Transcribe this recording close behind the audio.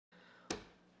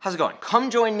How's it going?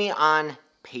 Come join me on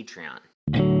Patreon.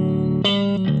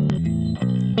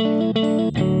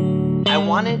 I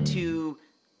wanted to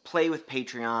play with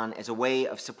Patreon as a way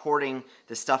of supporting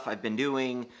the stuff I've been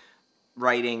doing,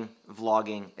 writing,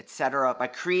 vlogging, etc. by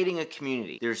creating a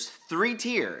community. There's 3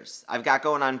 tiers I've got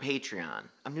going on Patreon.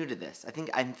 I'm new to this. I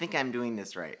think I'm doing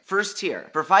this right. First tier,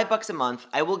 for $5 a month,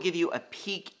 I will give you a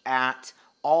peek at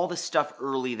all the stuff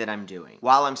early that I'm doing,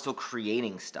 while I'm still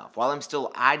creating stuff, while I'm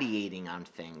still ideating on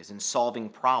things and solving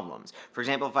problems. For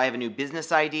example, if I have a new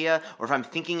business idea, or if I'm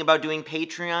thinking about doing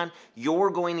Patreon, you're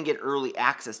going to get early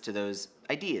access to those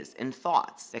ideas and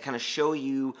thoughts that kind of show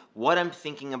you what I'm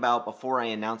thinking about before I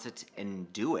announce it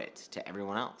and do it to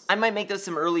everyone else. I might make those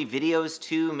some early videos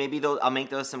too. Maybe I'll make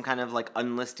those some kind of like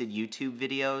unlisted YouTube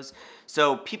videos.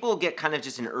 So people get kind of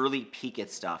just an early peek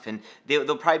at stuff, and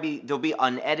they'll be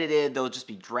unedited. They'll just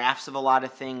be drafts of a lot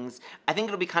of things. I think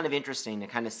it'll be kind of interesting to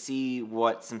kind of see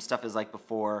what some stuff is like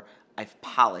before I've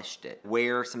polished it,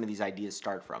 where some of these ideas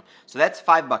start from. So that's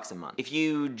 $5 a month. If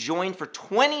you join for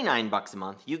 $29 a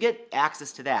month, you get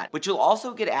access to that, but you'll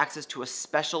also get access to a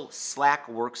special Slack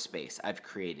workspace I've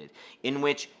created, in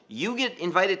which you get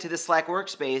invited to the Slack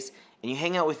workspace and you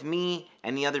hang out with me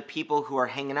and the other people who are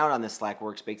hanging out on the Slack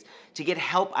workspace to get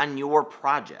help on your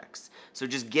projects. So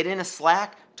just get in a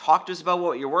Slack, talk to us about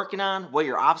what you're working on, what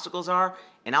your obstacles are,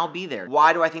 and I'll be there.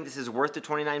 Why do I think this is worth the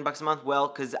 $29 a month? Well,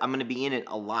 because I'm gonna be in it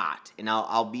a lot, and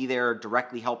I'll be there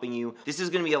directly helping you. This is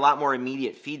gonna be a lot more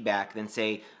immediate feedback than,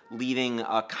 say, leaving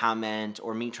a comment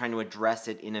or me trying to address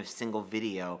it in a single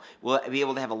video. We'll be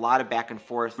able to have a lot of back and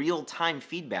forth, real-time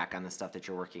feedback on the stuff that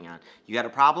you're working on. You got a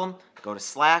problem? Go to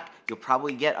Slack. You'll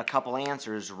probably get a couple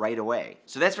answers right away.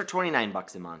 So that's for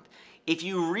 $29 a month. If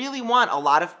you really want a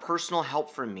lot of personal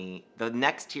help from me, the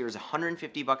next tier is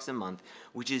 $150 a month,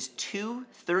 which is 2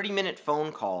 30-minute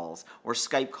phone calls or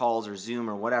Skype calls or Zoom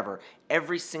or whatever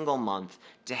every single month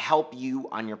to help you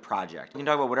on your project. You can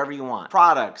talk about whatever you want.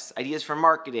 Products, ideas for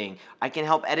marketing. I can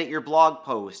help edit your blog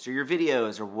posts or your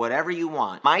videos or whatever you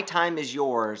want. My time is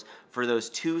yours for those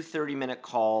 2 30-minute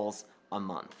calls a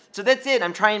month. So that's it.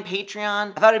 I'm trying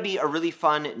Patreon. I thought it'd be a really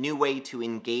fun new way to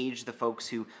engage the folks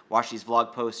who watch these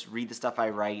vlog posts, read the stuff I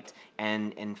write,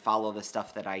 and follow the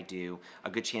stuff that I do. A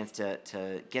good chance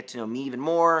to get to know me even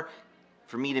more,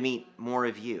 for me to meet more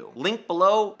of you. Link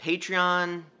below,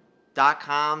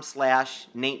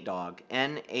 patreon.com/NateDog,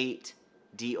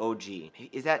 N8DOG.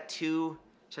 Is that too...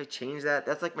 Should I change that?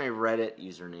 That's like my Reddit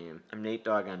username. I'm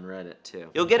NateDog on Reddit too.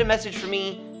 You'll get a message from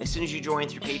me as soon as you join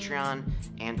through Patreon,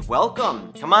 and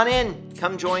welcome. Come on in.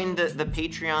 Come join the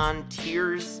Patreon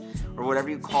tiers, or whatever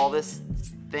you call this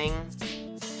thing,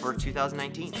 for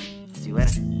 2019. See you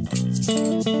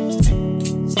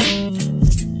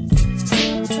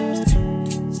later.